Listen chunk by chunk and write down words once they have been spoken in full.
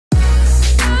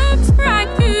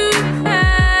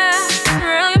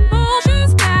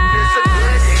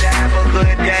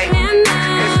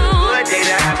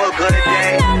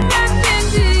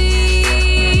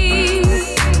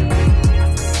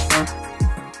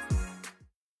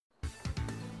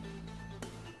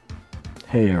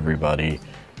Hey everybody,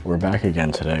 we're back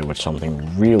again today with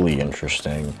something really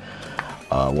interesting.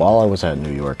 While I was at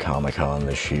New York Comic Con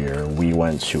this year, we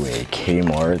went to a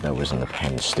K-Mart that was in the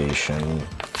Penn Station.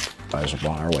 I was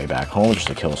on our way back home just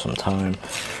to kill some time,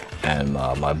 and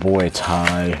my boy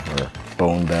Ty, or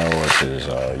Bone Bell as his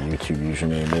YouTube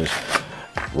username is,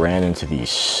 ran into these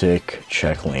sick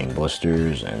check lane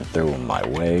blisters and threw them my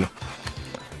way.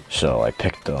 So I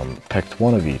picked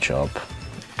one of each up.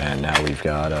 And now we've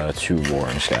got 2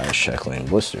 Roaring Skies check lane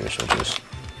blisters, which is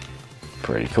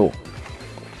pretty cool.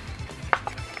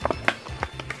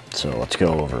 So let's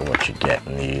go over what you get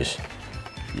in these.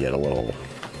 You get a little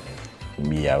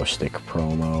Meow Stick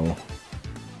promo.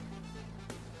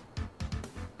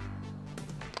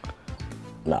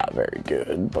 Not very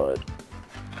good, but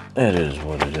it is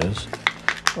what it is.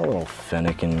 A little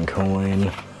Fennekin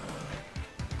coin.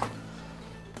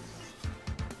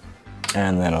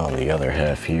 And then on the other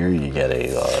half here, you get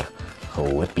a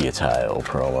Lipiatile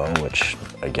promo, which,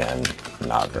 again,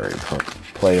 not very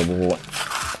playable.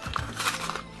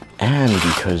 And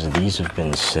because these have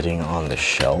been sitting on the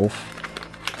shelf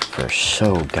for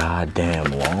so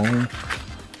goddamn long,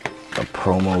 the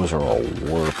promos are all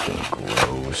warped and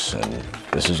gross. And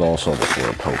this is also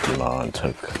before Pokemon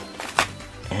took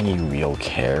any real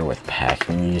care with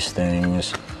packing these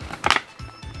things.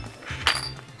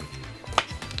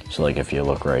 So like if you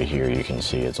look right here, you can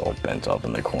see it's all bent up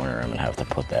in the corner. I'm gonna have to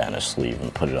put that in a sleeve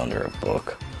and put it under a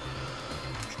book.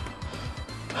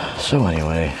 So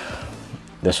anyway,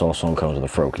 this also comes with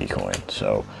a Froakie coin.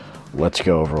 So let's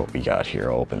go over what we got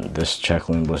here. I'll open this check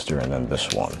lane blister and then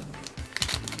this one.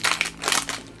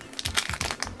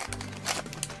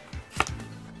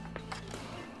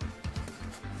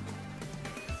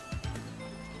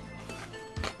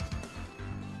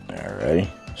 Alrighty.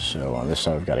 So on this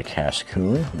side, we've got a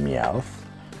Cascoon, Meowth,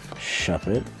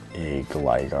 Shuppet, a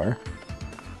Gligar,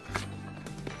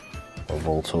 a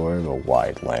Voltorb, a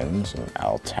Wide Lens, an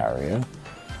Altaria,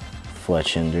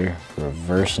 Fletchinder,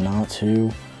 Reverse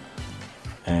Natu,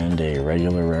 and a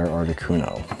regular rare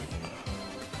Articuno.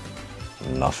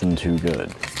 Nothing too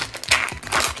good.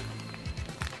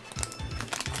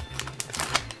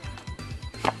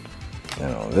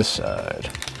 And on this side,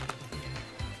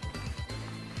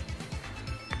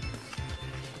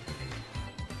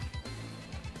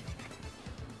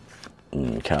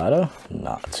 Nikata,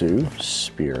 Natu,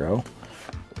 Spearow,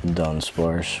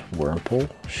 Dunsparce, Wurmple,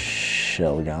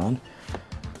 Shelgon,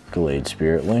 Glade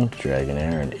Spirit Link,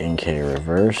 Dragonair, an Inkay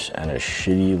Reverse, and a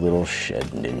shitty little Shed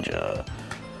Ninja.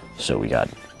 So we got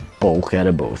bulk out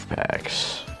of both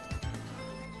packs.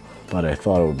 But I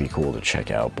thought it would be cool to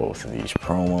check out both of these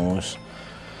promos.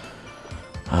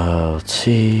 Let's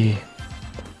see.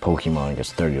 Pokemon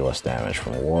gets 30 less damage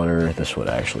from water. This would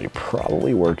actually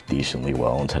probably work decently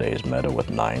well in today's meta with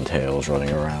Ninetales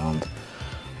running around.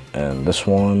 And this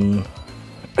one,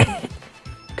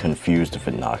 confused if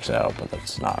it knocks out, but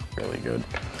that's not really good.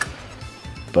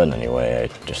 But anyway,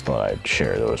 I just thought I'd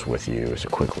share those with you. It's a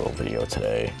quick little video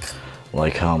today.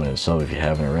 Like, comment, and sub if you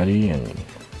haven't already, and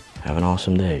have an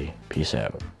awesome day. Peace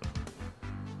out.